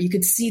over there. You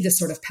could see this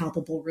sort of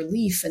palpable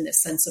relief and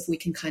this sense of we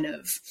can kind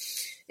of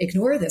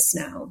ignore this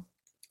now,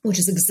 which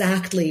is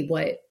exactly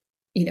what,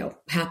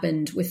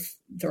 happened with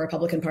the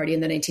Republican Party in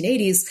the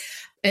 1980s,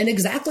 and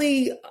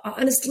exactly,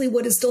 honestly,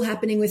 what is still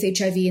happening with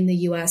HIV in the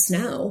US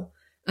now,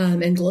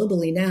 and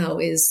globally now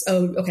is,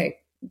 oh, okay,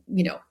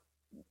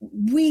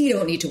 we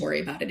don't need to worry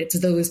about it. It's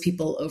those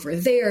people over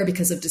there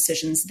because of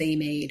decisions they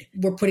made.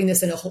 We're putting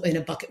this in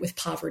a bucket with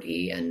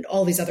poverty and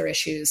all these other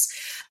issues.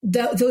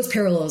 Those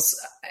parallels,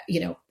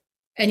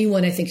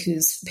 anyone I think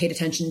who's paid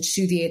attention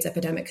to the AIDS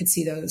epidemic could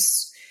see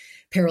those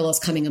parallels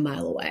coming a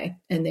mile away,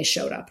 and they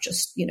showed up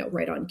just,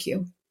 right on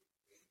cue.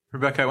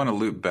 Rebecca, I want to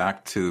loop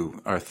back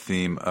to our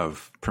theme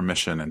of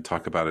permission and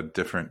talk about a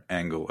different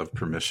angle of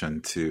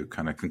permission to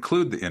kind of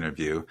conclude the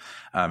interview.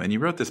 And you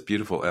wrote this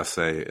beautiful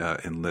essay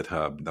in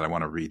LitHub that I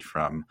want to read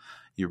from.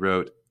 You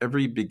wrote,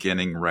 "Every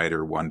beginning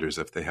writer wonders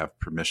if they have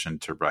permission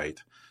to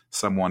write.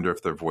 Some wonder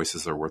if their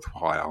voices are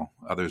worthwhile.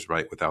 Others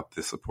write without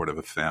the support of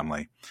a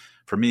family.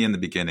 For me, in the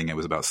beginning, it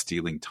was about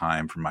stealing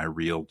time from my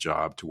real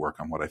job to work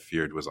on what I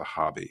feared was a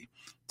hobby.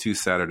 2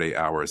 Saturday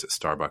hours at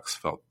Starbucks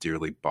felt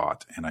dearly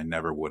bought, and I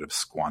never would have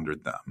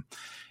squandered them."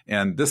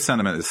 And this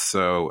sentiment is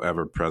so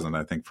ever present,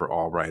 I think, for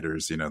all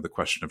writers, the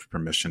question of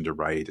permission to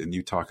write. And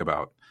you talk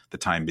about the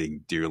time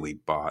being dearly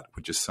bought,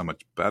 which is so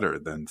much better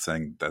than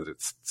saying that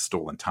it's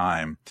stolen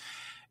time.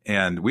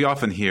 And we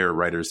often hear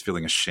writers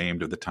feeling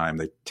ashamed of the time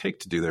they take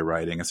to do their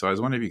writing. And so I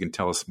was wondering if you can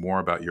tell us more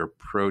about your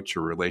approach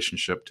or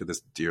relationship to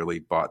this dearly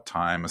bought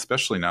time,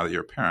 especially now that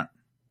you're a parent.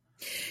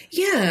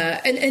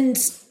 Yeah. And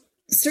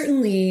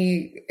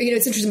certainly,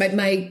 it's interesting.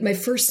 My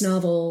first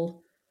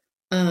novel,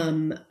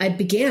 I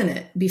began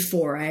it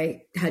before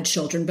I had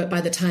children, but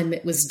by the time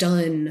it was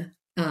done,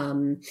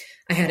 I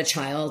had a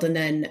child, and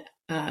then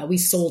we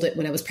sold it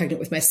when I was pregnant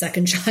with my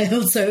second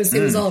child. So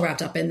it was all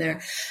wrapped up in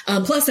there.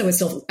 Plus I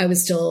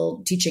was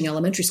still teaching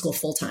elementary school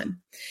full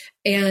time.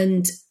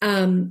 And,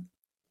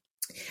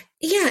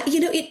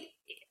 it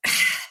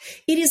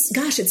is,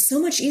 gosh, it's so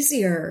much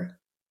easier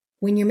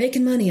when you're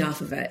making money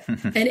off of it.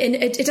 And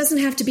it doesn't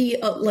have to be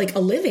like a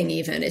living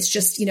even. It's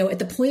just, at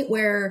the point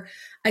where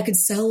I could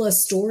sell a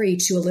story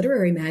to a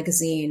literary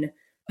magazine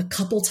a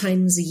couple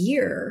times a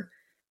year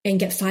and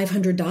get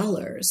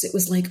 $500. It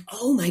was like,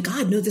 oh my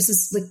God, no, this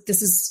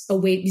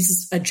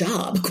is a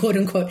job, quote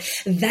unquote.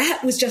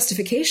 That was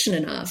justification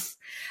enough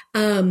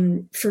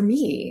for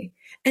me.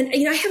 And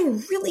I have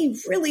a really,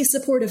 really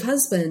supportive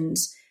husband,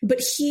 but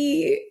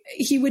he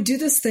would do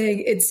this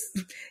thing.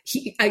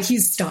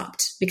 He's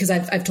stopped because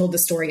I've told the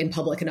story in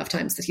public enough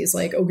times that he's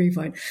like, okay,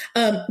 fine.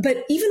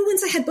 But even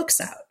once I had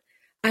books out,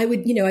 I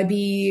would, I'd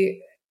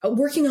be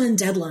working on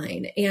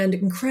deadline and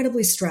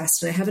incredibly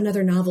stressed, and I have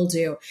another novel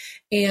due.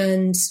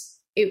 And,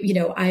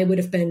 I would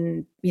have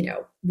been,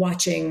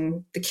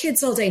 watching the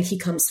kids all day, and he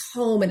comes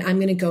home and I'm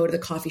going to go to the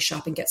coffee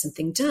shop and get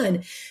something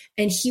done.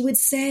 And he would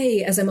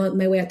say, as I'm on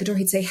my way out the door,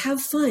 he'd say, have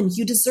fun.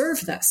 You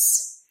deserve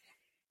this.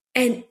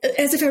 And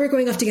as if I were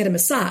going off to get a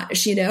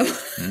massage,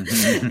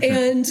 Mm-hmm.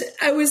 And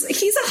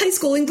he's a high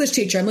school English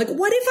teacher. I'm like,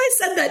 what if I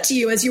said that to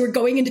you as you were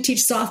going in to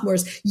teach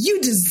sophomores? You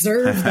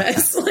deserve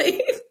this. Like,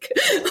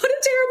 what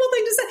a terrible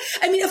thing to say.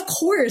 I mean, of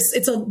course,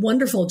 it's a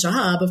wonderful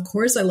job. Of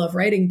course, I love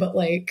writing, but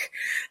like,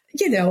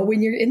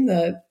 when you're in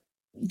the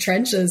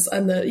trenches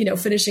on the,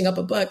 finishing up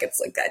a book, it's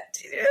like that.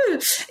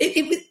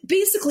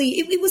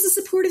 It was a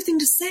supportive thing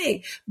to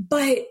say,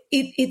 but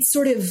it's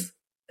sort of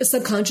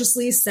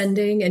subconsciously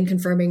sending and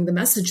confirming the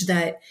message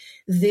that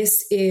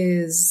this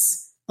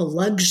is a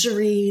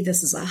luxury,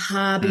 this is a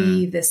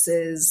hobby, this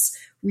is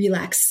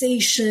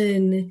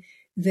relaxation,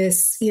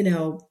 this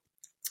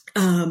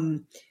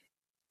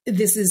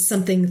is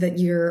something that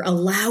you're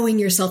allowing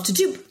yourself to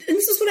do. And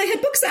this is when I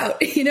had books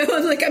out,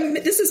 I'm like,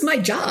 this is my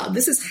job.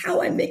 This is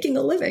how I'm making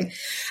a living.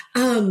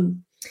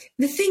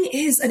 The thing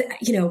is,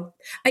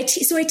 I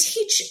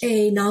teach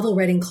a novel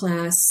writing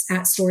class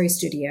at Story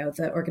Studio,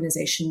 the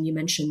organization you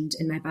mentioned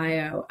in my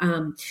bio.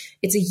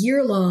 It's a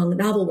year-long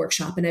novel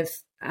workshop, and I've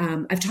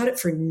taught it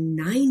for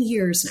 9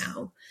 years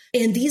now.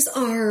 And it's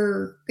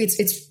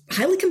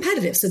highly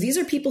competitive. So these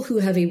are people who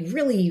have a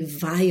really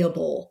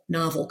viable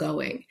novel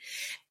going,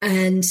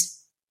 and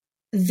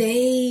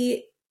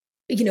they,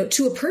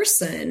 to a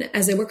person,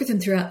 as I work with them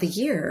throughout the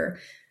year,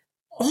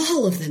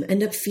 all of them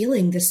end up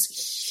feeling this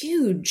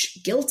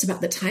huge guilt about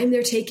the time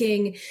they're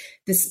taking,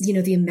 this,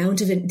 the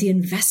amount of the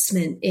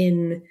investment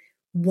in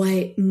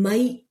what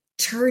might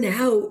turn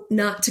out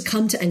not to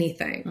come to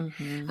anything,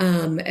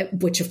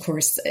 which of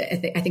course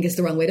I think is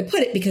the wrong way to put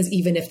it, because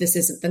even if this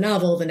isn't the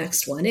novel, the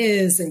next one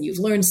is, and you've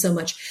learned so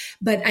much.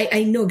 But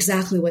I know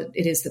exactly what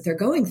it is that they're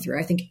going through.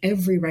 I think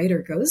every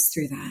writer goes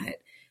through that,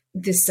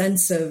 this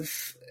sense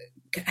of,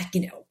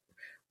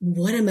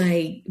 what am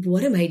I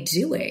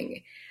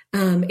doing?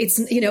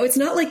 It's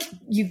not like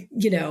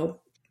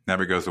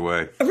never goes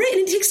away. Right.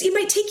 And it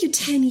might take you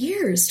 10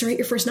 years to write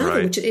your first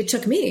novel, which it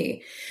took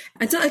me.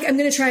 It's not like I'm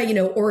going to try,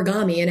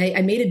 origami, and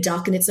I made a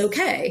duck and it's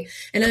okay.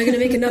 And I'm going to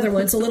make another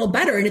one. It's a little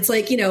better. And it's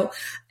like, I'm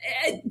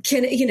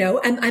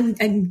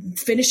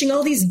finishing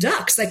all these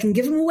ducks. I can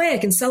give them away. I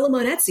can sell them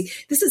on Etsy.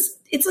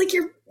 It's like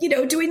you're,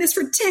 doing this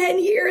for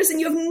 10 years and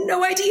you have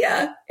no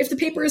idea if the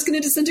paper is going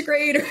to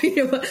disintegrate or,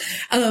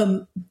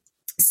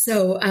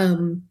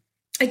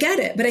 I get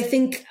it. But I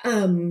think,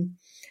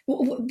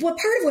 what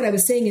part of what I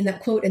was saying in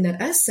that quote in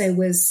that essay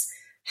was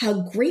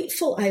how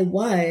grateful I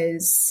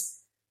was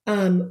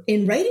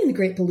in writing The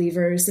Great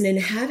Believers and in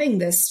having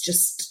this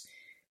just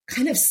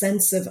kind of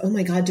sense of, oh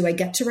my God, do I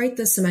get to write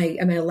this? Am I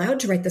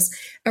allowed to write this?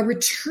 A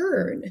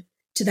return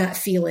to that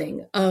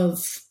feeling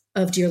of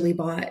dearly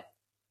bought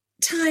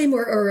time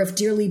or of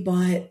dearly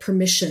bought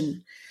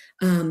permission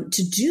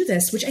to do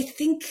this, which I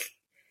think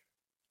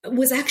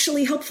was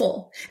actually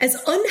helpful.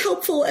 As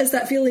unhelpful as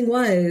that feeling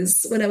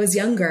was when I was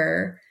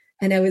younger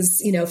and I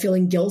was,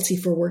 feeling guilty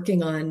for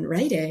working on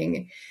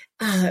writing,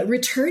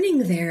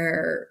 returning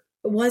there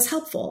was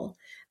helpful.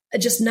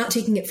 Just not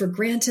taking it for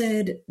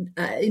granted,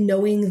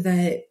 knowing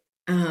that,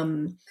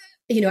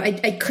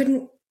 I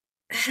couldn't,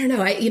 I don't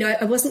know.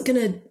 I wasn't going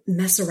to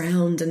mess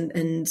around and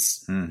end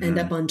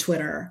up on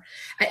Twitter.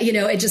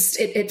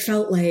 It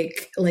felt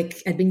like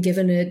I'd been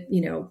given it,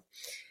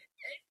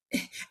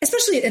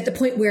 especially at the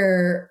point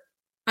where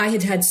I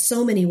had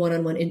so many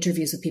one-on-one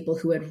interviews with people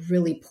who had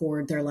really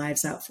poured their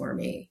lives out for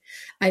me.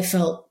 I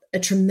felt a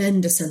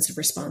tremendous sense of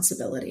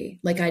responsibility,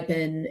 like I'd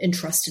been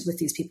entrusted with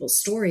these people's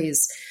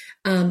stories.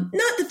 Not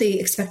that they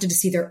expected to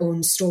see their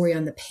own story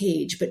on the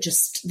page, but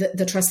just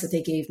the trust that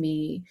they gave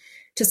me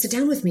to sit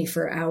down with me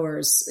for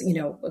hours,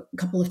 a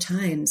couple of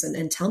times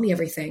and tell me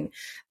everything.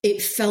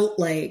 It felt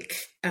like,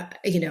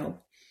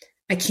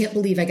 I I can't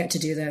believe I get to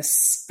do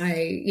this. And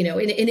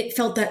it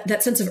felt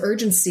that sense of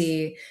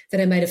urgency that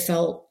I might have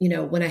felt,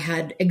 when I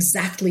had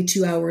exactly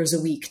 2 hours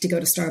a week to go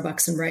to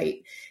Starbucks and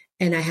write.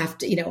 And I have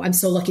to, I'm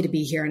so lucky to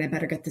be here and I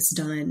better get this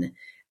done.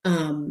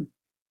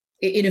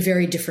 In a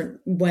very different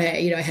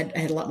way. I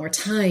had a lot more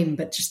time,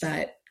 but just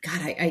that,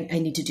 God, I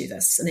need to do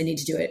this and I need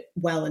to do it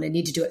well and I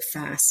need to do it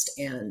fast.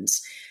 And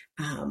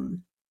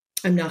I'm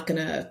not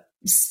going to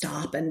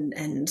stop and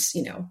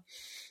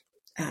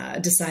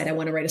decide I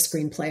want to write a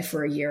screenplay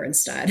for a year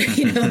instead.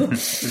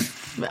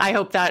 I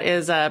hope that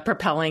is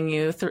propelling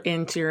you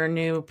into your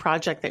new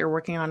project that you're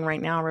working on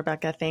right now,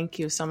 Rebecca. Thank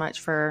you so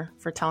much for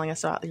telling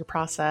us about your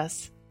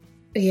process.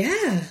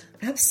 Yeah,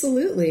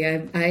 absolutely.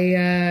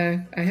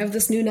 I have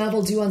this new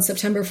novel due on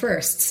September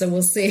 1st, so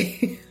we'll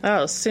see.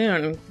 Oh,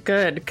 soon.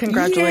 Good.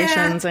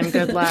 Congratulations and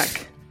good luck.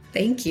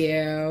 Thank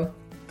you.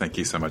 Thank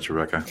you so much,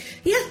 Rebecca.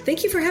 Yeah,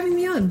 thank you for having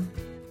me on.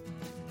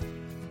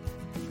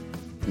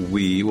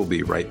 We will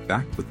be right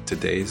back with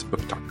today's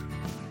book talk.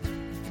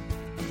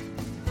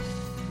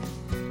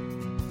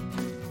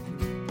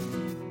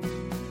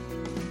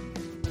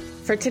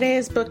 For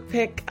today's book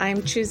pick,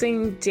 I'm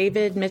choosing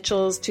David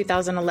Mitchell's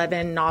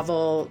 2011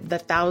 novel, The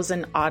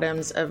Thousand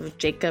Autumns of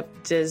Jacob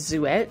de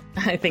Zoet.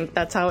 I think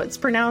that's how it's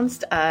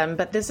pronounced.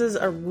 But this is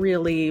a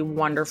really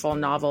wonderful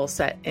novel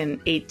set in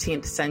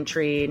 18th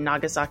century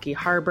Nagasaki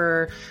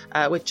Harbor,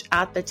 which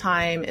at the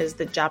time is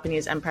the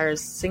Japanese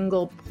Empire's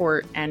single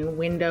port and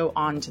window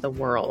onto the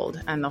world.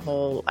 And the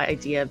whole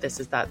idea of this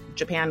is that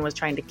Japan was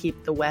trying to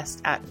keep the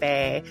West at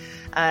bay.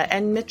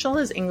 And Mitchell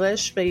is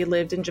English, but he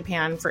lived in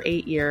Japan for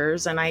 8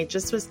 years. And I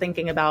just was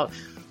thinking about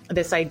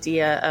this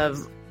idea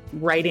of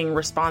writing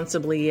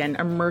responsibly and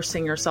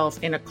immersing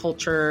yourself in a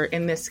culture.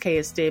 In this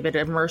case, David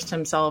immersed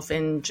himself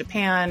in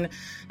Japan,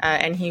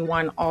 and he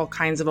won all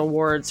kinds of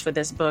awards for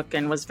this book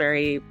and was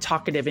very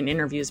talkative in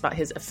interviews about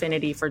his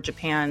affinity for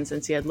Japan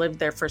since he had lived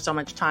there for so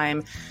much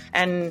time.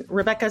 And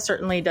Rebecca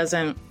certainly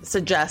doesn't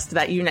suggest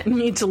that you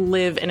need to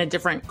live in a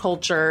different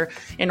culture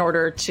in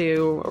order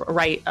to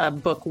write a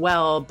book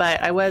well.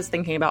 But I was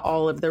thinking about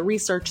all of the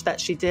research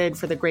that she did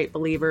for The Great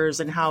Believers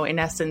and how, in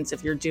essence,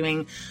 if you're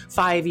doing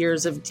 5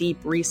 years of deep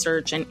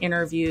research and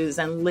interviews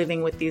and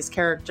living with these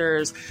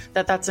characters,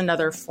 that's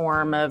another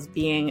form of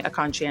being a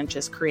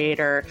conscientious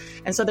creator.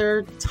 And so there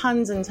are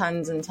tons and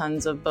tons and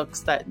tons of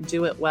books that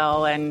do it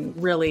well. And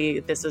really,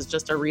 this is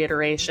just a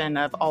reiteration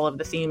of all of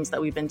the themes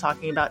that we've been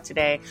talking about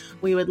today.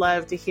 We would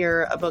love to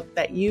hear a book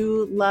that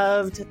you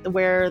loved,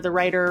 where the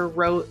writer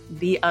wrote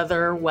the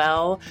other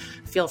well.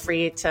 Feel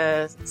free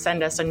to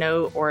send us a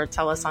note or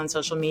tell us on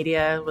social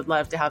media. Would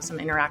love to have some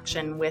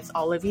interaction with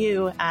all of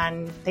you.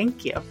 And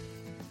thank you.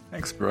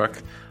 Thanks,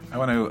 Brooke. I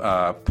want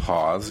to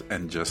pause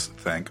and just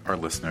thank our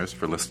listeners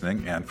for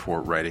listening and for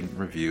writing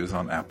reviews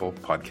on Apple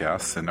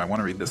Podcasts. And I want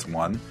to read this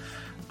one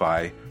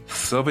by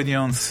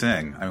Sauvignon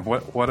Singh. I mean,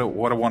 what a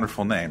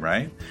wonderful name,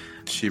 right?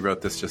 She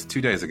wrote this just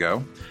 2 days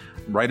ago.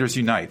 Writers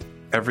Unite.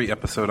 Every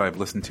episode I've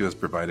listened to has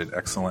provided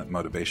excellent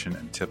motivation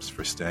and tips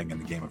for staying in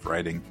the game of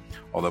writing.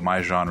 Although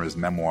my genre is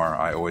memoir,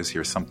 I always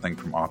hear something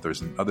from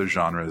authors in other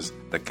genres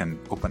that can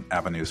open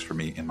avenues for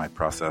me in my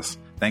process.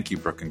 Thank you,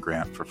 Brooke and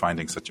Grant, for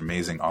finding such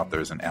amazing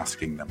authors and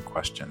asking them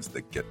questions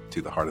that get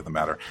to the heart of the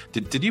matter.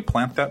 Did you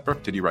plant that,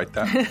 Brooke? Did you write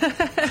that?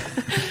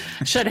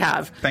 Should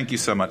have. Thank you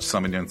so much,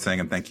 Sauvignon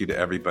Singh, and thank you to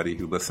everybody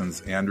who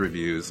listens and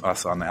reviews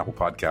us on the Apple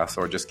Podcasts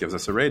or just gives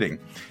us a rating.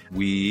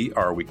 We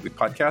are a weekly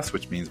podcast,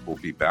 which means we'll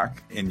be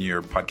back in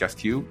your podcast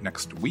queue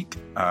next week.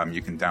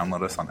 You can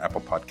download us on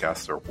Apple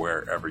Podcasts or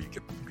wherever you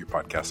get your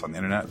podcasts on the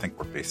internet. I think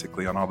we're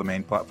basically on all the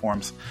main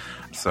platforms.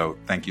 So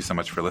thank you so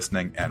much for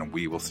listening, and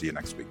we will see you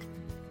next week.